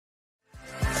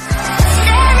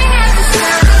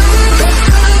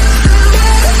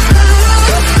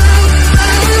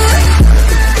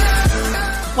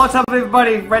what's up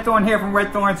everybody? Red Thorn here from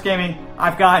Red Thorns Gaming.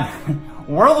 I've got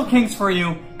World of Kings for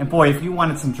you, and boy, if you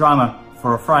wanted some drama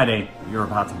for a Friday, you're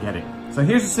about to get it. So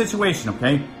here's the situation,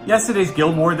 okay? Yesterday's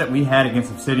guild war that we had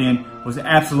against Obsidian was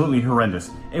absolutely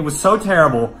horrendous. It was so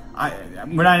terrible,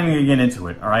 we're not even gonna get into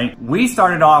it, alright? We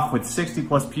started off with 60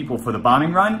 plus people for the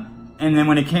bombing run, and then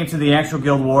when it came to the actual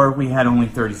guild war, we had only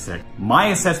 36. My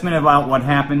assessment about what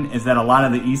happened is that a lot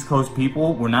of the East Coast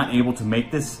people were not able to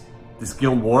make this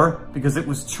guild war because it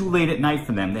was too late at night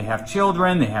for them. They have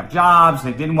children, they have jobs,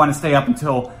 they didn't want to stay up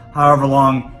until however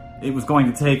long it was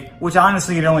going to take, which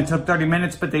honestly it only took 30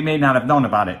 minutes, but they may not have known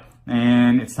about it.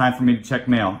 And it's time for me to check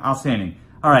mail. Outstanding.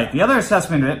 Alright, the other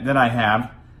assessment that I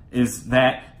have is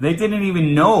that they didn't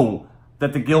even know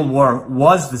that the guild war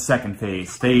was the second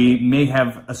phase. They may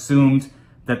have assumed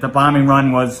that the bombing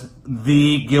run was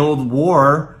the guild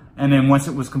war, and then once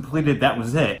it was completed, that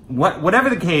was it. Whatever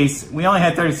the case, we only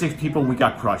had 36 people, we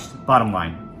got crushed, bottom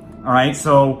line. Alright,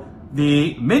 so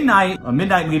the midnight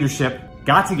leadership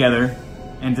got together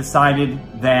and decided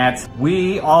that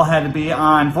we all had to be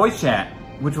on voice chat,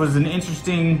 which was an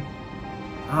interesting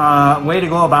way to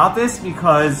go about this,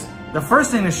 because the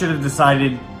first thing they should have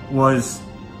decided was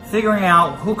figuring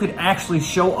out who could actually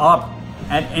show up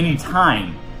at any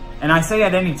time. And I say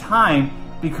at any time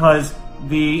because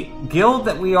the guild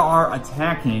that we are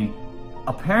attacking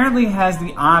apparently has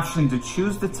the option to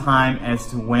choose the time as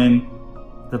to when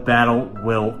the battle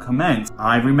will commence.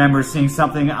 I remember seeing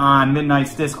something on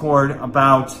Midnight's Discord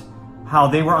about how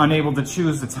they were unable to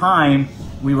choose the time.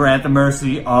 We were at the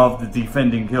mercy of the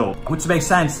defending guild, which makes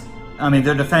sense. I mean,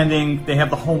 they're defending, they have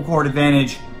the home court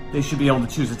advantage, they should be able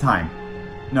to choose a time.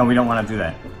 No, we don't want to do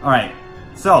that. Alright,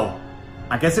 so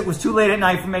I guess it was too late at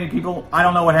night for many people. I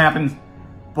don't know what happened.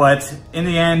 But in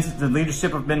the end, the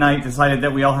leadership of Midnight decided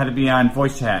that we all had to be on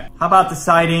voice chat. How about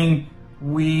deciding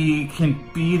we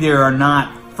can be there or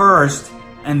not first,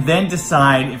 and then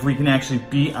decide if we can actually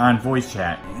be on voice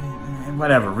chat?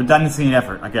 Whatever, redundancy and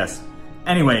effort, I guess.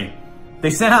 Anyway, they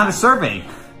sent out a survey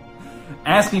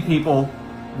asking people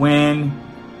when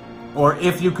or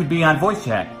if you could be on voice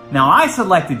chat. Now I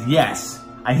selected yes.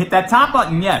 I hit that top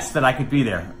button yes, that I could be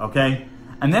there, okay?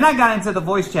 And then I got into the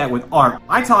voice chat with Art.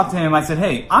 I talked to him, I said,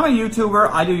 hey, I'm a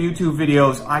YouTuber, I do YouTube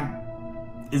videos.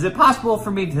 Is it possible for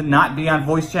me to not be on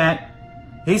voice chat?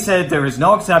 He said there is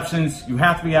no exceptions, you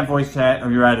have to be on voice chat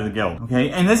or you're out of the guild, okay?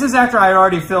 And this is after I had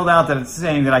already filled out that it's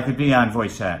saying that I could be on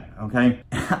voice chat, okay?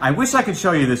 I wish I could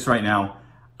show you this right now.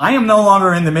 I am no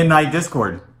longer in the Midnight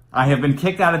Discord. I have been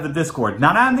kicked out of the Discord.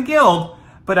 Not out of the guild,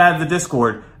 but out of the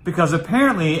Discord. Because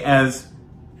apparently, as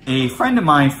a friend of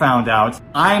mine found out,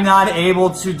 I'm not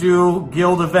able to do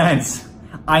guild events.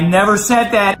 I never said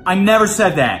that. I never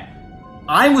said that.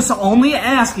 I was only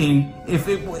asking if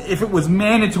it was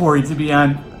mandatory to be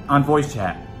on voice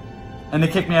chat. And they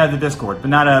kicked me out of the Discord,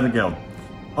 but not out of the guild.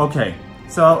 Okay,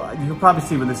 so you can probably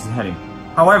see where this is heading.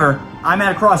 However, I'm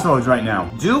at a crossroads right now.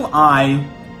 Do I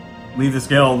leave this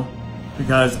guild?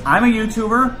 Because I'm a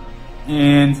YouTuber,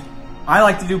 and I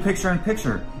like to do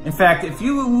picture-in-picture. In fact, if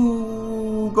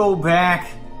you go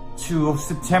back to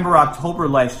September, October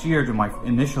last year to my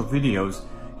initial videos,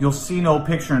 you'll see no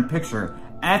picture-in-picture.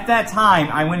 At that time,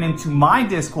 I went into my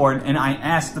Discord and I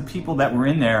asked the people that were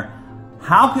in there,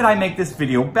 how could I make this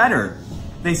video better?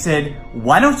 They said,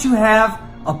 why don't you have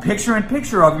a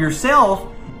picture-in-picture of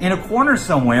yourself in a corner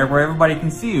somewhere where everybody can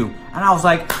see you? And I was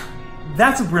like,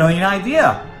 that's a brilliant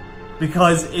idea.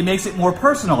 Because it makes it more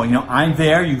personal. You know, I'm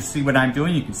there, you see what I'm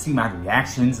doing, you can see my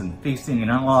reactions and facing and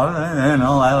all that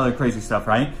other crazy stuff,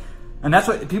 right? And that's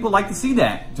what people like to see,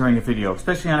 that during a video,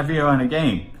 especially on a video on a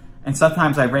game. And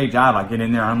sometimes I rage out, I get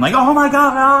in there, I'm like, oh my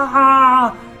god,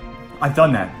 ah! I've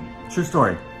done that. True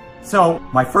story. So,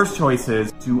 my first choice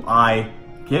is, do I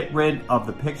get rid of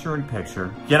the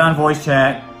picture-in-picture, get on voice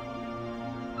chat?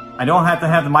 I don't have to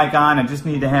have the mic on, I just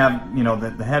need to have, you know,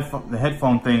 the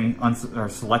headphone thing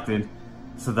selected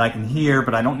so that I can hear,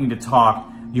 but I don't need to talk.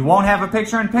 You won't have a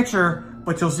picture-in-picture,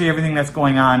 but you'll see everything that's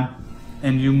going on,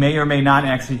 and you may or may not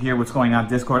actually hear what's going on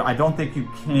in Discord. I don't think you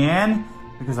can,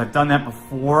 because I've done that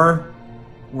before,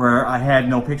 where I had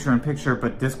no picture-in-picture,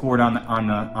 but Discord on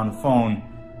the phone,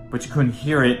 but you couldn't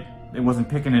hear it. It wasn't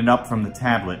picking it up from the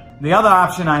tablet. The other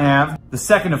option I have, the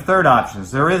second of third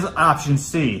options. There is option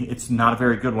C. It's not a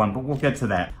very good one, but we'll get to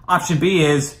that. Option B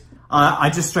is, I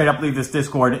just straight up leave this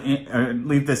Discord,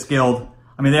 leave this guild.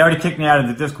 I mean, they already kicked me out of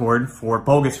the Discord for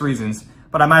bogus reasons,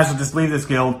 but I might as well just leave this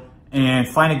guild and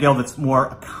find a guild that's more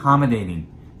accommodating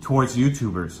towards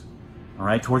YouTubers.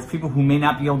 Alright, towards people who may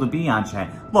not be able to be on chat.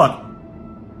 Look,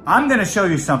 I'm gonna show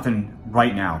you something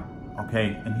right now,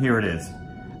 okay? And here it is.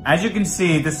 As you can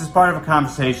see, this is part of a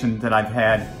conversation that I've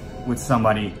had with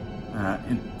somebody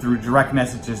through direct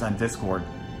messages on Discord,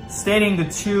 stating the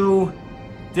two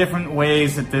different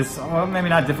ways that this, well, maybe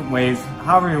not different ways,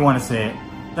 however you want to say it.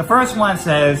 The first one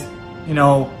says, you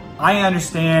know, I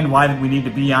understand why we need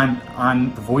to be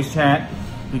on the voice chat,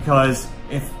 because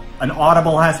if an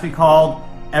audible has to be called,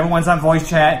 everyone's on voice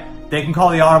chat, they can call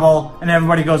the audible, and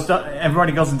everybody goes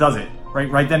and does it,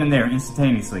 right then and there,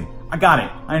 instantaneously. I got it,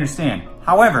 I understand.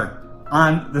 However,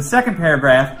 on the second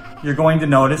paragraph, you're going to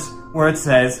notice where it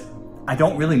says, I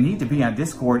don't really need to be on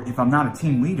Discord if I'm not a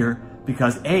team leader,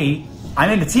 because A, I'm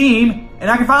in the team, and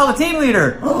I can follow the team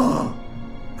leader.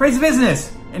 Praise the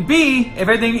business. And B, if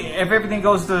everything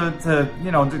goes to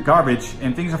you know, to garbage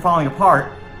and things are falling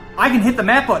apart, I can hit the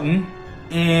map button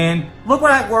and look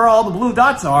where all the blue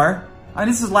dots are. And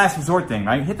this is a last resort thing,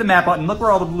 right? Hit the map button, look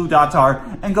where all the blue dots are,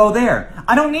 and go there.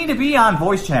 I don't need to be on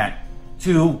voice chat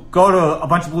to go to a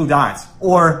bunch of blue dots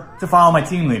or to follow my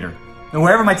team leader. And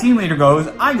wherever my team leader goes,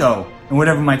 I go. And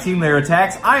whatever my team leader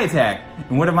attacks, I attack.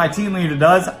 And whatever my team leader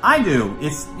does, I do.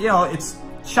 It's, you know, it's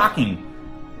shocking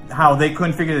how they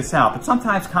couldn't figure this out. But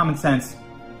sometimes common sense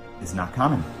is not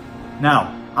common.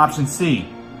 Now, option C.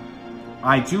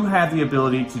 I do have the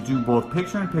ability to do both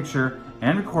picture-in-picture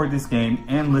and record this game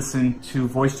and listen to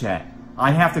voice chat.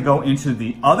 I have to go into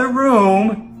the other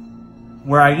room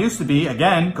where I used to be.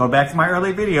 Again, go back to my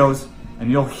early videos,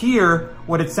 and you'll hear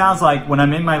what it sounds like when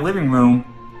I'm in my living room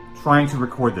trying to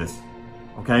record this.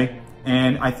 Okay?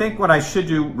 And I think what I should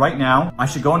do right now, I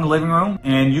should go in the living room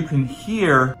and you can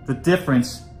hear the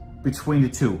difference between the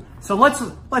two. So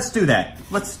let's do that.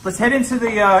 Let's head into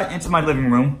the into my living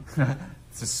room.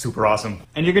 This is super awesome.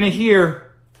 And you're gonna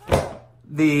hear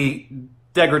the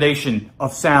degradation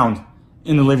of sound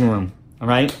in the living room. All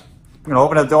right? I'm gonna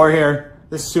open the door here.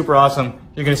 This is super awesome.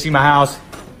 You're gonna see my house.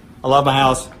 I love my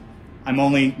house. I'm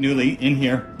only newly in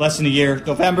here, less than a year,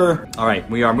 November. All right,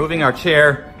 we are moving our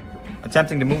chair,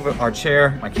 attempting to move our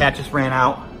chair. My cat just ran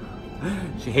out.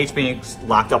 She hates being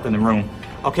locked up in the room.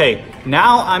 Okay,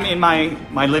 now I'm in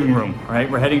my living room, all right?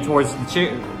 We're heading towards the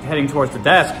chair, heading towards the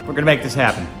desk. We're gonna make this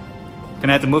happen.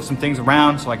 Gonna have to move some things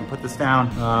around so I can put this down.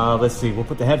 Let's see, we'll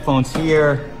put the headphones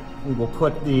here. We will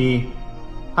put the,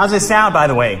 how's it sound, by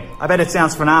the way? I bet it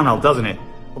sounds phenomenal, doesn't it?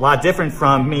 A lot different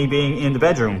from me being in the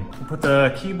bedroom. We'll put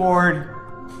the keyboard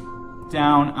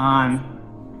down on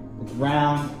the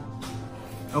ground.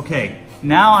 Okay,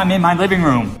 now I'm in my living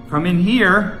room. From in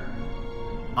here,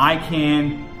 I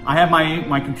have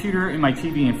my computer and my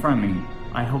TV in front of me.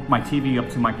 I hook my TV up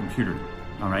to my computer,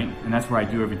 all right? And that's where I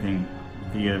do everything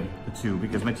via the two,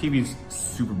 because my TV's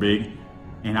super big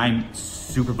and I'm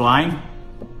super blind,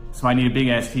 so I need a big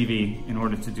ass TV in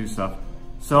order to do stuff.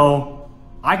 So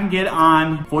I can get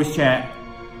on voice chat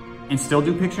and still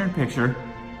do picture-in-picture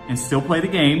and still play the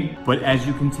game, but as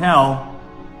you can tell,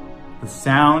 the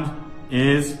sound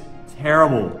is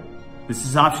terrible. This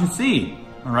is option C,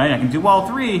 all right? I can do all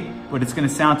three, but it's gonna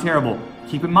sound terrible.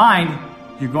 Keep in mind,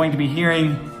 you're going to be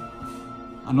hearing,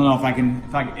 I don't know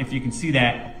if you can see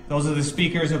that. Those are the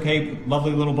speakers, okay?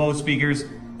 Lovely little Bose speakers.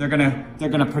 They're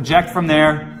gonna project from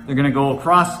there. They're gonna go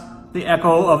across the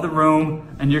echo of the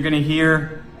room, and you're gonna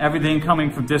hear everything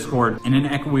coming from Discord in an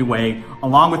echoey way,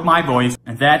 along with my voice,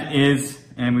 and that is,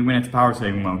 and we went into power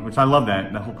saving mode, which I love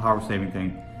that, the whole power saving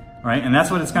thing, right? And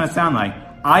that's what it's gonna sound like.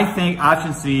 I think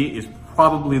option C is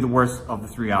probably the worst of the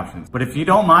three options. But if you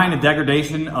don't mind the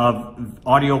degradation of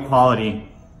audio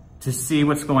quality to see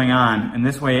what's going on, and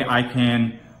this way I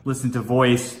can listen to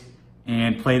voice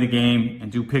and play the game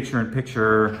and do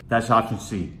picture-in-picture, that's option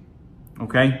C,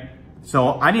 okay?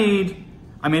 So I mean,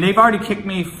 they've already kicked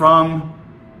me from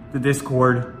the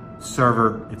Discord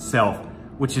server itself,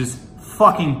 which is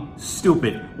fucking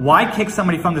stupid. Why kick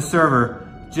somebody from the server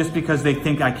just because they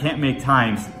think I can't make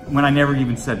times when I never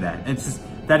even said that? It's just,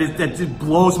 that just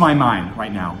blows my mind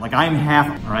right now. Like, I'm half,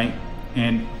 all right?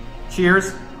 And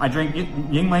cheers, I drink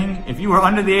Yingling. If you are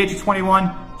under the age of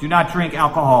 21, do not drink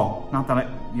alcohol. Not that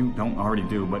you don't already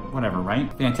do, but whatever,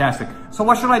 right? Fantastic. So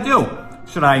what should I do?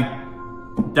 Should I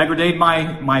degrade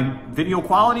my video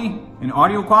quality and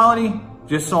audio quality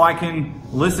just so I can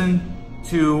listen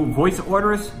to voice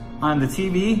orders on the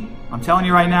TV? I'm telling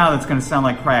you right now, that's gonna sound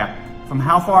like crap. From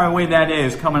how far away that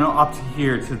is, coming up to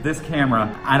here to this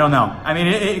camera, I don't know. I mean,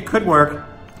 it could work.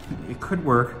 It could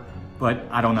work, but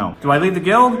I don't know. Do I leave the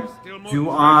guild?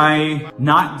 Do I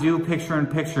not do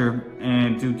picture-in-picture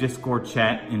and do Discord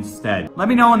chat instead? Let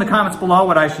me know in the comments below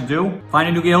what I should do. Find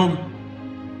a new guild,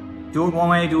 do it one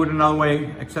way, do it another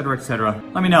way, etc., etc.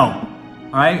 Let me know,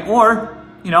 all right? Or,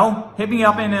 you know, hit me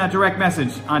up in a direct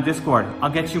message on Discord.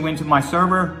 I'll get you into my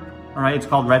server, all right? It's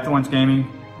called Red Thorns Gaming.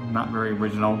 Not very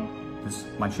original.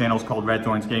 My channel's called Red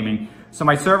Thorns Gaming. So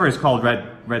my server is called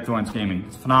Red Thorns Gaming.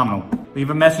 It's phenomenal. Leave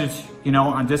a message, you know,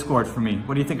 on Discord for me.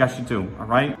 What do you think I should do, all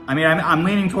right? I mean, I'm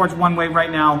leaning towards one way right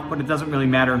now, but it doesn't really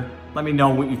matter. Let me know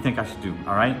what you think I should do,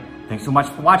 all right? Thanks so much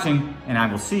for watching, and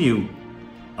I will see you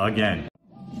again.